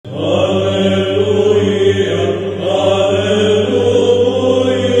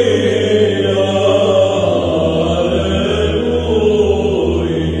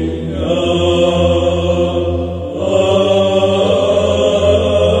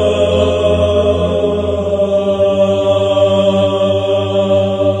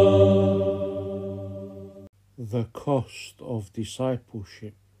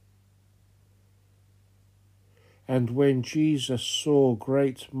discipleship. And when Jesus saw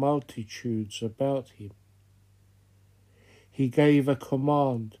great multitudes about him, he gave a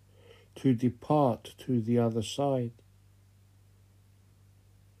command to depart to the other side.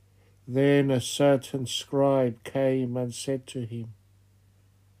 Then a certain scribe came and said to him,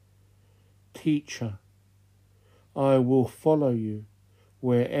 "Teacher, I will follow you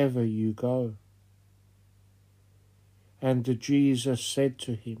wherever you go." And Jesus said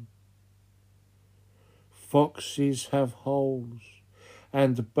to him, "Foxes have holes,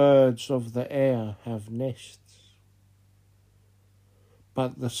 and birds of the air have nests,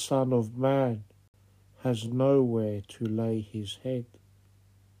 but the Son of Man has nowhere to lay his head."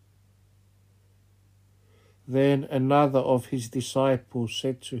 Then another of his disciples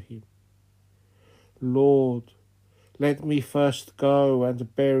said to him, "Lord, let me first go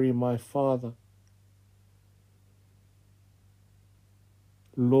and bury my father."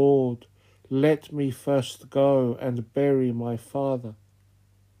 "Lord, let me first go and bury my father."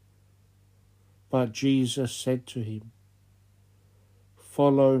 But Jesus said to him,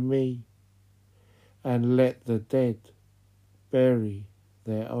 "Follow me, and let the dead bury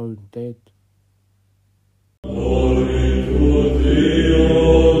their own dead." Glory to thee, O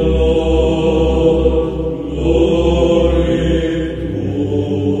Lord, glory to thee.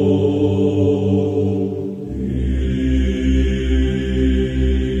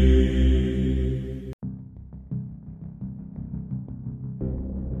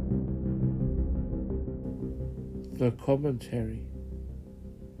 The commentary.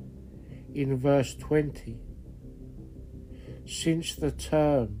 In verse 20, since the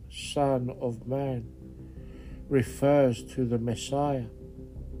term Son of Man refers to the Messiah,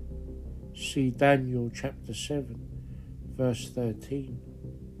 see Daniel chapter 7, verse 13.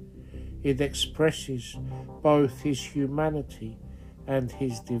 It expresses both his humanity and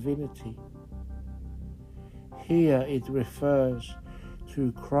his divinity. Here it refers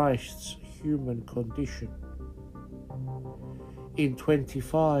to Christ's human condition. In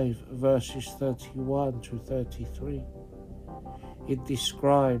 25 verses 31 to 33, it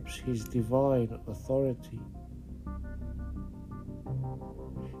describes his divine authority.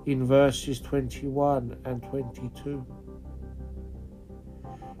 In verses 21 and 22,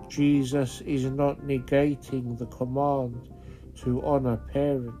 Jesus is not negating the command to honor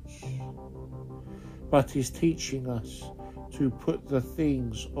parents, but is teaching us to put the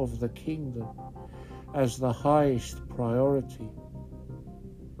things of the kingdom as the highest priority.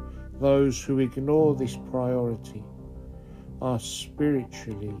 Those who ignore this priority are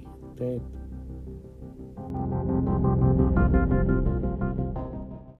spiritually dead.